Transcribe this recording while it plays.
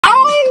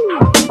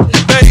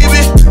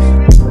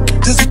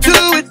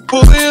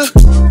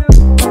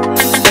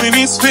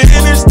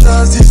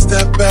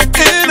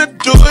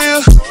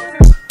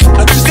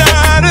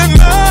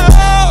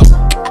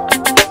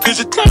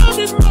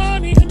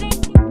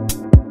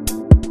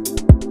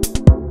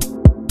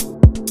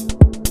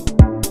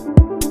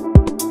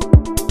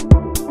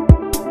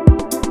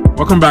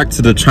welcome back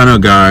to the channel,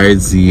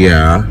 guys.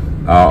 Yeah,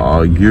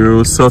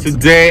 so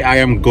today I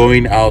am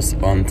going house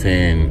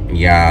hunting.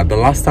 Yeah, the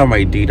last time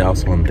I did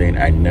house hunting,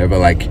 I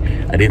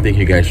didn't think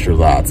you guys should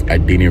that. I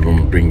didn't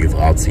even bring it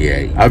out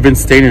here. I've been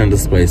staying in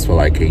this place for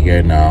like a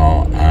year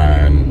now,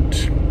 and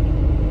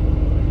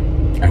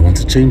I want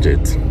to change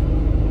it.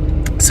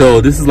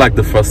 So this is like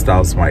the first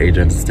house my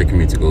agent is taking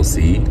me to go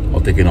see, or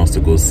taking us to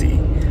go see.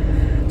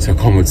 So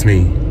come with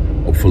me.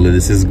 Hopefully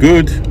this is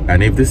good,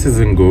 and if this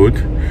isn't good,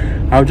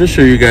 I'll just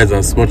show you guys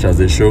as much as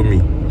they show me.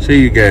 Sure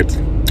you get.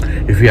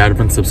 If you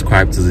haven't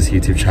subscribed to this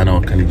YouTube channel,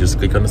 can you just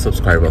click on the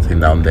subscribe button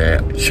down there,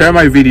 share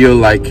my video,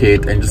 like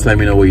it, and just let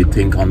me know what you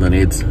think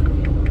underneath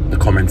the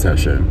comment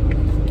section.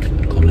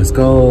 Come, let's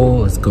go,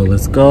 let's go,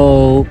 let's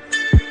go.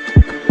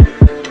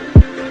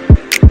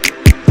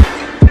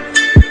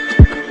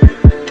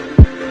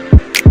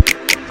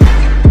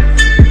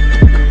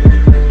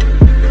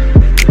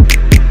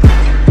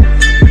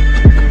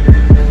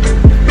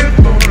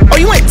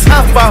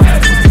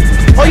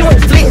 Oh, you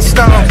went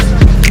Flintstones.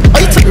 Oh,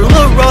 you took a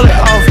little roller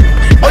off.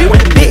 Oh, you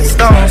went big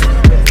stones.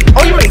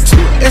 Oh, you went 2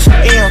 extra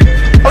M.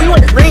 Oh, you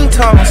went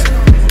ringtones.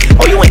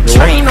 Oh, you went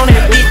train on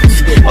that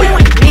bitch. Oh, you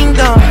went ding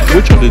dong.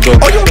 Which one did you?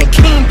 Oh, you went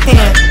kingpin.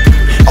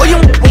 Oh, you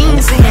went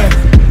wings in.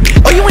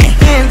 Oh, you went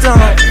hands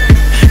on.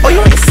 Oh,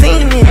 you went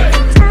singing.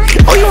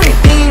 Oh, you went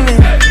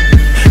demon.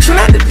 Shoot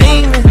out the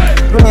demon.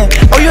 Man.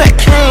 Oh, you had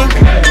king.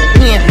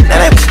 Yeah,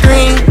 now that was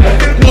green.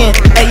 Yeah,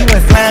 hey, you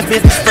went flying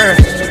 50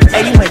 first.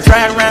 Hey, you went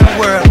dry around the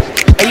world.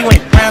 Hey, you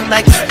went brown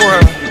like a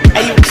squirrel.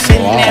 Hey, you went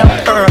sitting down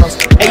pearls.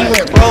 Hey, you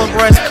went Rolls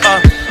Royce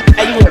car.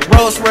 Hey, you went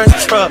Rolls Royce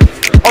truck.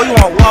 Oh, you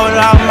want water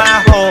out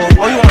my hole.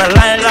 Oh, you wanna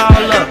line it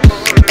all up.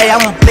 Hey,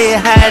 I wanna play it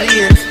how it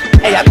is.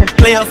 Hey, I've been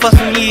playing for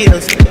some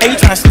years. Hey, you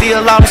tryna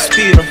steal all the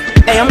spill.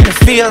 Hey, I'm in the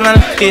field,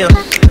 not the field.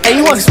 Hey,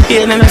 you wanna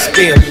spill in the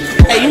spill.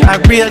 Hey, you know how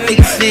real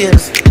niggas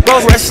is.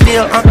 Rolls Royce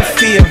still on the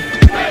field.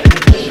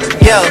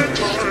 Yo,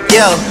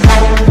 yo.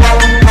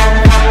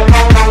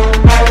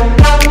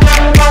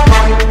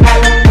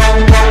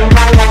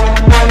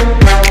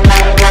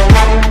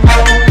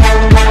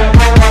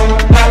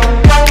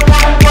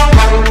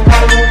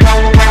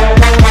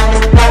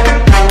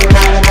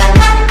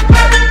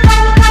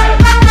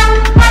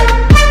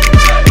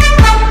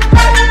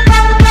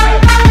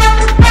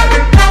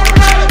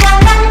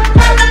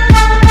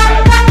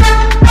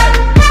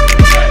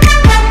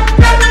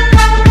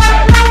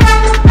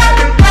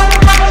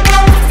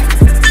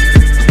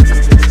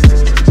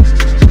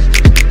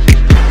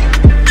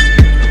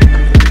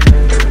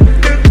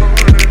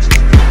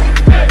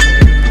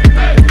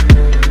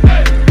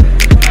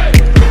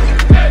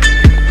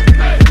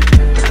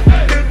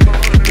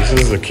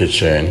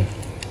 Kitchen.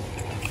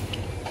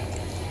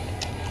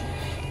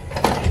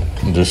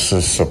 This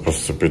is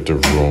supposed to be the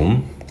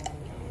room.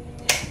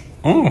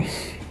 Oh.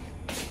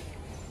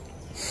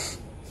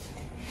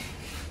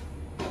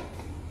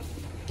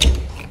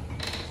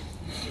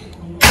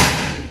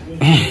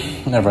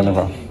 Never. I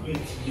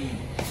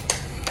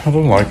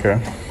don't like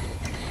it.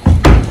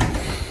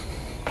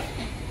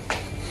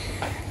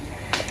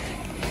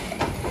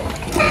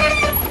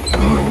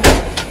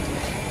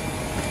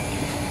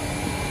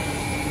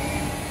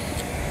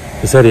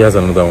 He said he has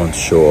another one to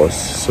show us,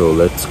 so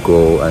let's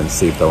go and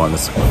see if that one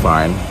is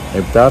fine.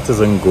 If that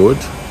isn't good,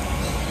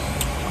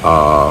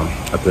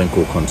 I think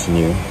we'll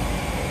continue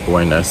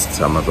when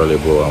next I'm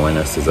available and when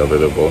next is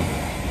available.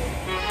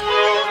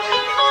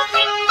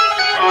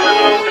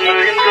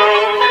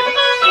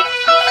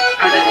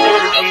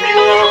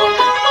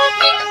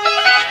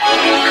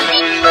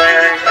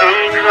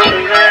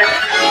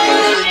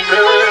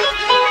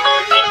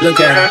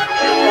 Look at her.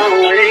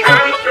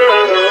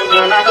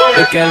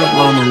 Look at her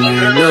mama,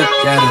 man.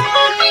 Look at her.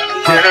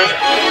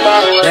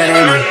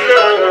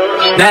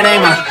 That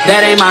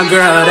ain't my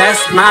girl.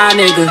 That's my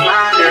nigga.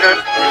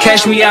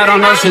 Catch me out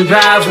on Ocean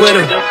Drive with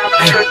her.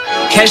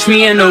 Catch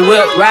me in the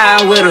whip,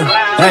 ride with her.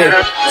 Hey,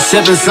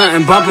 sipping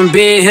something, bumping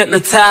big,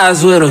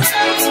 hypnotized with her.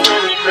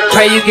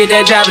 Pray you get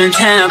that job in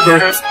Tampa.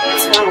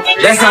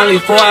 That's only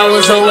 4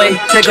 hours away.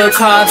 Take a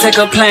car, take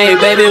a plane,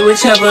 baby,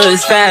 whichever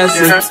is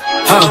faster.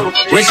 Oh,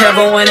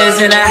 whichever one is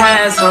in the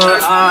hassle.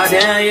 Oh,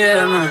 damn,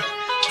 yeah, man.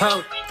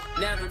 Oh,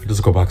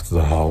 just go back to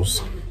the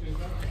house,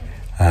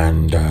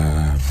 and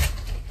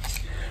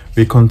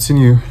we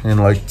continue in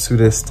like 2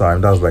 days time.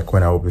 That's like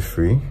when I will be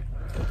free.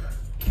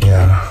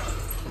 Yeah.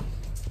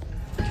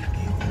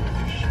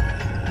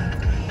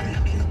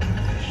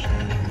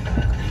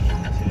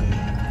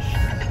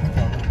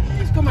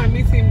 Come and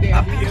meet him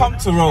there. Come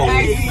to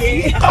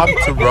Rose. Come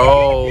to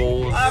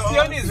Rose.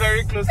 Peony is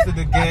very close to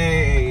the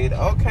gate.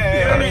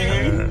 Okay.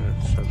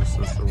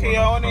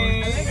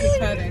 Peony.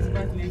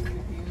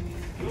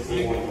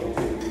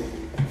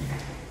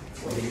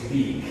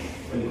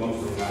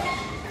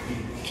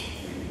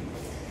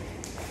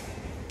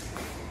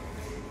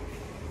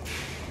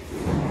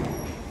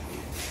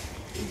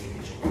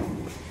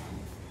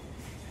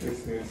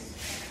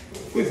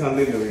 Who is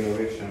handling the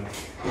renovation?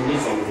 We need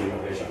some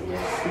renovation,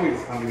 yes. Who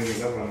is handling the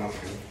government?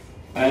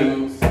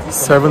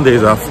 7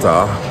 days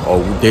after,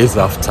 or days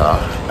after,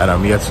 and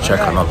I'm here to check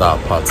another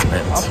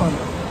apartment.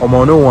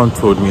 No one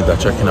told me that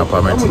checking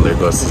apartment in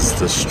Lagos is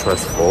this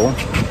stressful.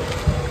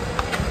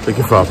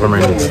 Looking for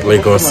apartment in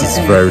Lagos is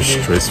very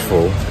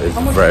stressful. It's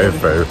very,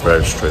 very,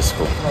 very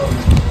stressful.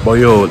 But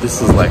yo,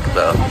 this is like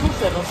the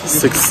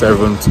 6th,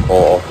 7th,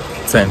 or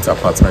 10th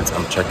apartment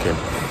I'm checking.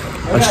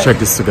 Let's check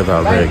this together,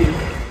 I beg.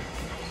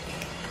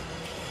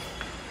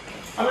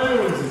 How many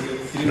rooms is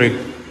it? 3.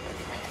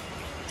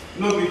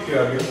 No big queue,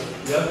 have you?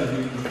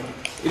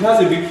 It has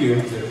a big queue.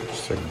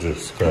 Let's check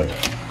this, guy.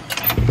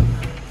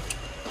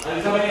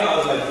 And how many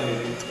hours like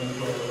it?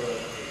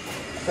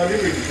 Let me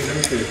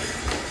see.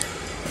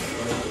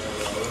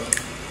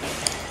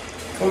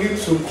 Only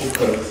 2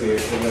 cookers here.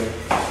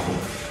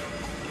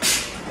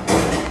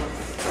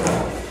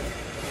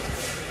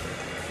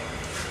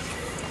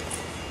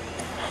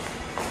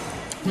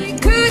 We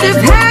could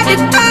have had it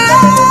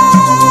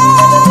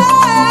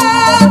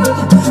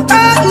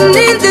all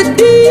in the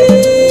deep.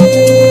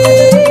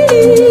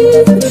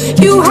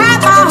 You had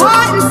my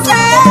heart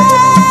inside,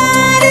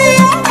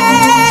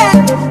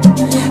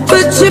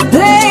 but you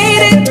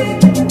played it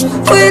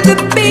with a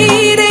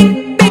beating.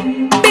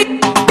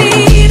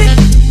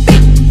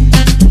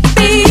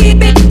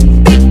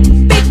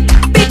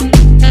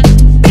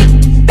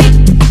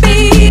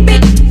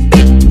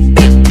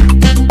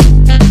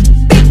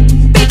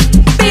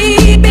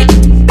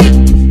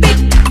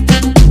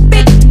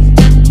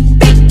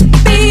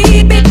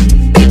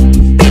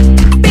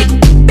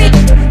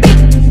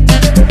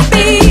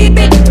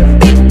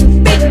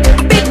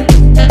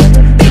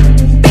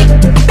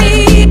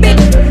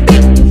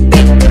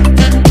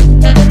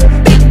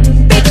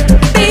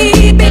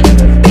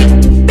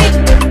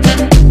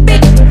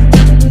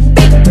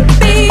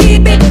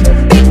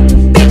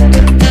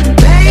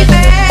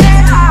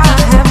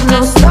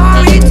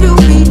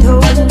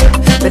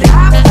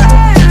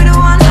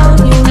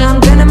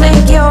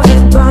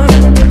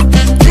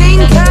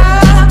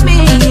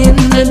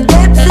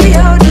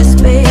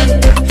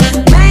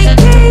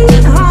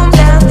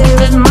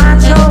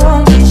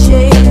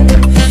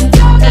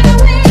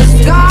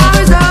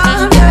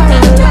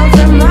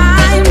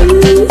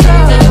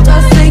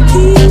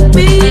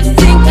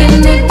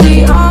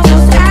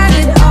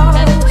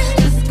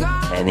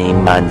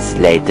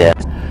 Later.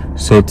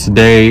 So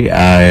today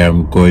I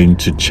am going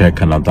to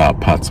check another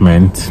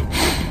apartment.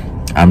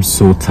 I'm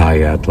so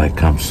tired,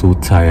 I'm so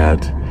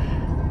tired.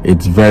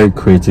 It's very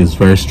crazy, it's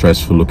very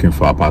stressful looking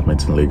for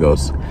apartments in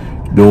Lagos.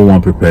 No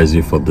one prepares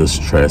you for this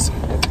stress.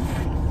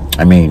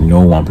 I mean,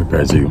 no one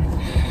prepares you.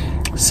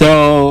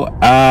 So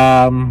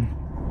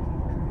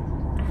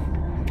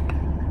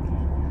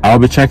I'll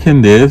be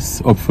checking this.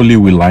 Hopefully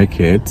we like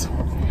it.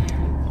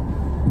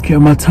 Okay,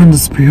 my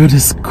attendance period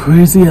is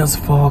crazy as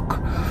fuck.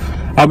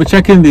 I'll be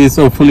checking this.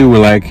 Hopefully we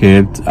like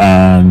it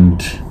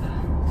and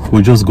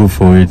we'll just go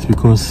for it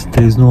because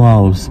there's no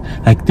house.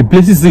 Like the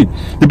places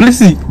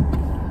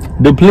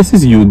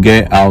you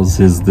get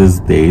houses these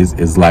days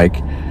is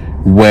like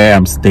where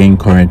I'm staying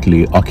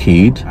currently,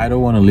 Arcade. I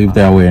don't want to live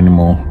that way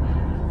anymore.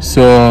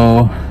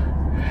 So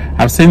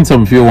I've seen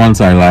some few ones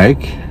I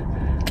like.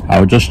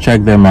 I'll just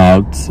check them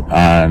out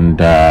and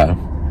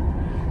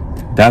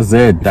that's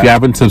it. If you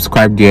haven't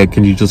subscribed yet,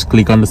 can you just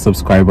click on the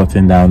subscribe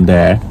button down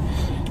there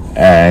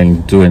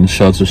and do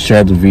ensure to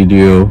share the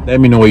video. Let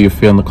me know what you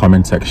feel in the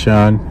comment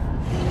section.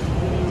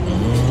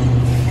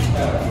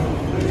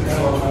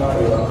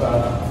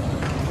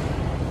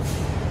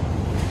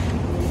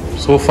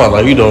 So far,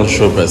 like, you don't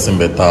show person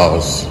better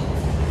house.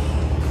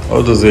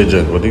 All those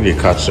agents, what did they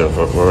catch them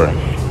for?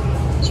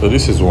 So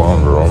this is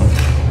one room.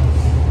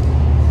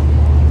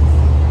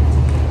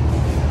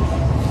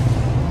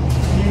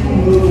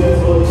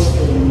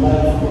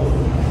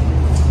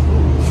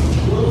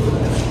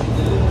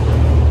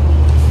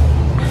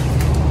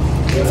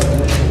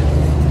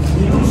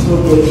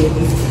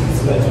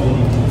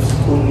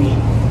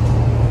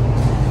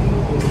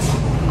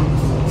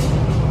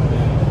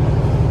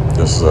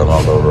 This is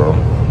another room.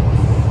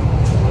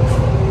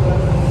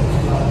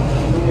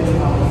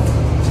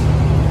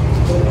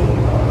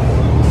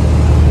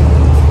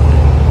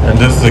 And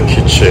this is the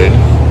kitchen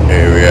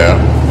area.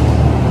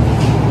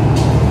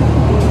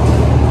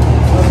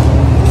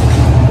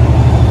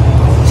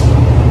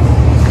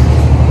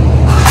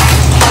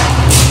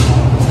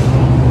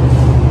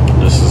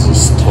 This is the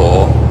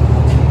store.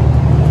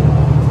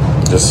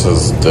 This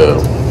is the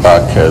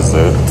back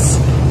exit.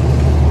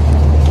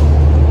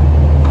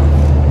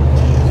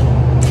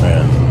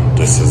 And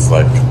this is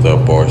like the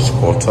boys'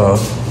 quarter.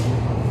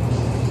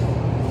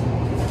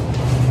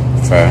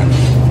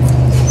 Okay.